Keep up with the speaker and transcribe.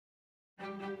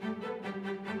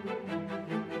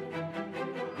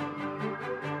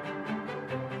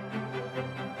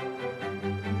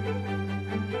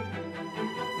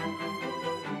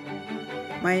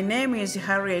My name is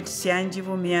Harriet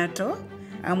Sianjibu-Miyato.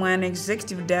 I'm an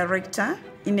executive director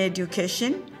in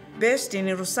education based in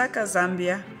Lusaka,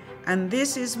 Zambia, and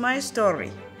this is my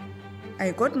story. I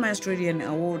got my Australian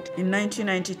award in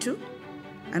 1992,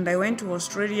 and I went to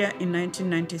Australia in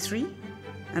 1993,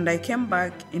 and I came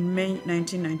back in May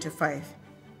 1995.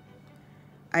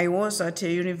 I was at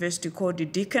a university called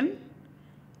Deakin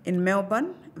in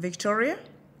Melbourne, Victoria,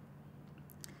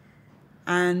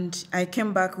 and I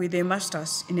came back with a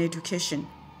master's in education.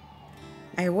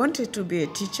 I wanted to be a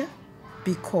teacher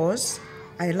because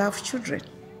I love children,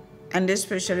 and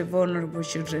especially vulnerable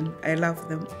children. I love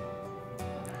them.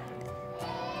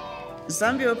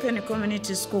 Zambia Open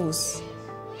Community Schools,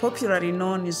 popularly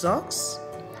known as ZOCS,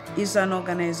 is an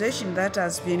organization that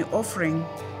has been offering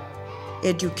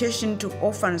education to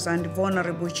orphans and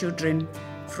vulnerable children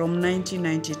from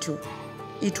 1992.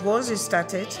 It was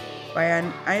started by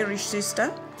an Irish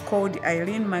sister called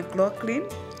Eileen McLaughlin,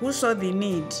 who saw the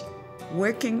need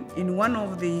working in one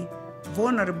of the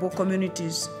vulnerable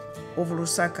communities of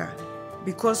Lusaka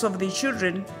because of the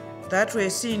children that were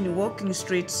seen walking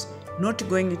streets, not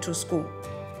going to school.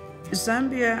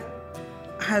 Zambia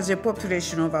has a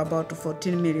population of about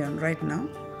 14 million right now.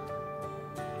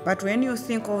 But when you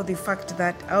think of the fact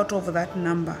that out of that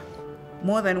number,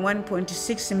 more than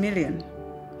 1.6 million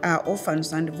are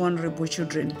orphans and vulnerable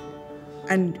children,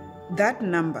 and that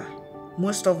number,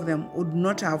 most of them would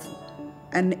not have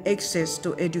an access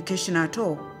to education at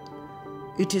all.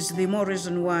 It is the more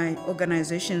reason why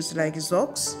organizations like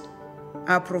ZOCS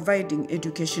are providing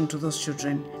education to those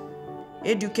children.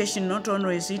 Education not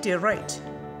only is it a right,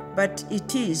 but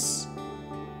it is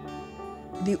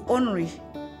the only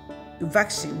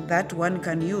vaccine that one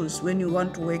can use when you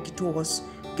want to work towards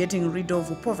getting rid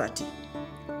of poverty.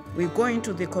 We go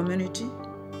into the community,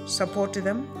 support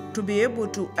them to be able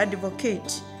to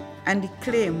advocate and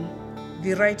claim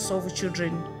the rights of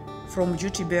children from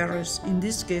duty bearers, in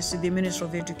this case, the Ministry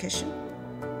of Education.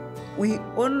 We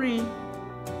only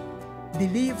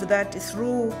believe that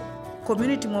through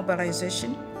community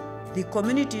mobilization, the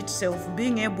community itself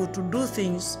being able to do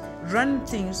things, run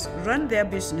their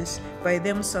business by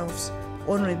themselves,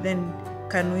 only then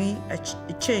can we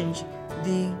change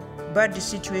the bad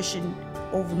situation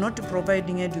of not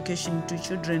providing education to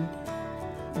children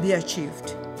be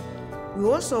achieved. We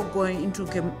also go into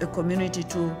a community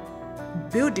to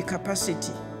build the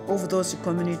capacity of those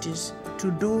communities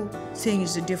to do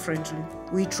things differently.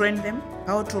 We train them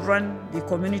how to run the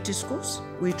community schools.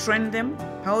 We train them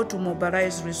how to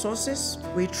mobilize resources.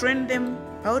 We train them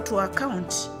how to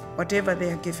account whatever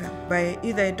they are given by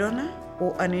either a donor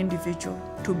or an individual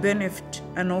to benefit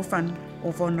an orphan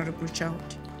or vulnerable child.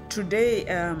 Today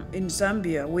in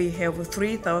Zambia, we have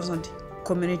 3,000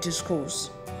 community schools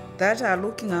that are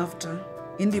looking after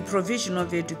in the provision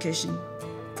of education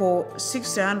for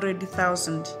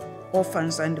 600,000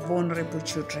 orphans and vulnerable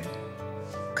children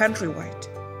countrywide.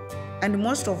 And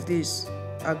most of these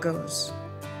are girls.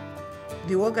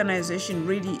 The organization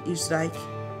really is like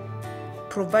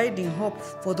providing hope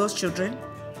for those children,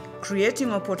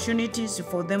 creating opportunities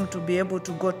for them to be able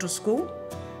to go to school,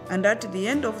 and at the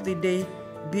end of the day,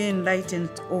 be enlightened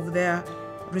of their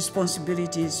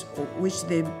responsibilities which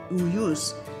they will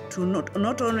use to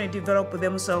not only develop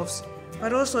themselves,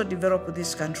 but also develop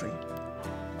this country.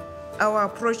 Our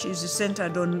approach is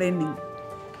centered on learning.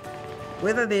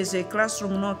 Whether there is a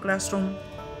classroom or no classroom,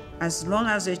 as long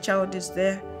as a child is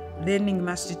there, learning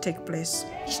must take place.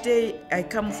 Each day I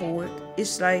come for work,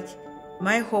 it's like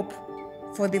my hope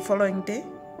for the following day.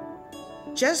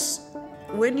 Just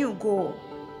when you go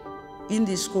in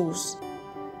the schools,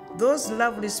 those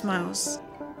lovely smiles,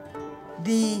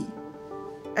 the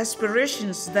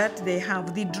aspirations that they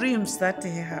have, the dreams that they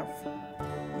have.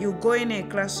 You go in a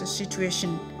class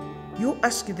situation, you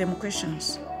ask them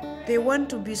questions. They want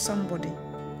to be somebody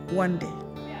one day.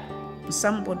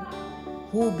 Somebody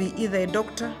who will be either a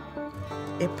doctor,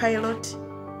 a pilot.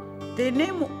 They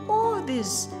name all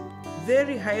these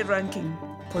very high-ranking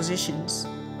positions.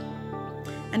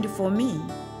 And for me,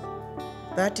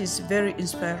 that is very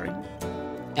inspiring.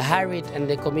 Harriet and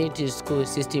the community school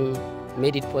system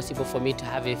made it possible for me to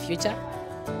have a future.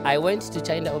 I went to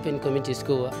Zambia Open Community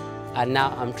School, and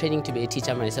now I'm training to be a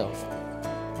teacher myself.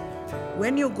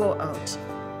 When you go out,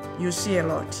 you see a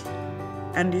lot.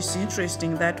 And it's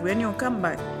interesting that when you come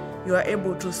back, you are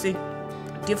able to think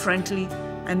differently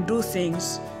and do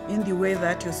things in the way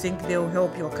that you think they will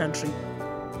help your country.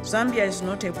 Zambia is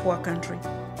not a poor country.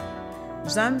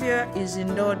 Zambia is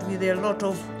endowed with a lot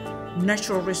of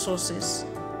natural resources.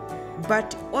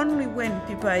 But only when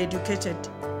people are educated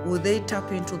will they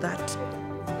tap into that.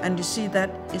 And you see that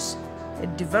is a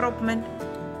development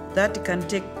that can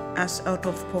take us out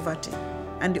of poverty,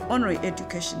 and only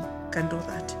education can do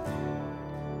that.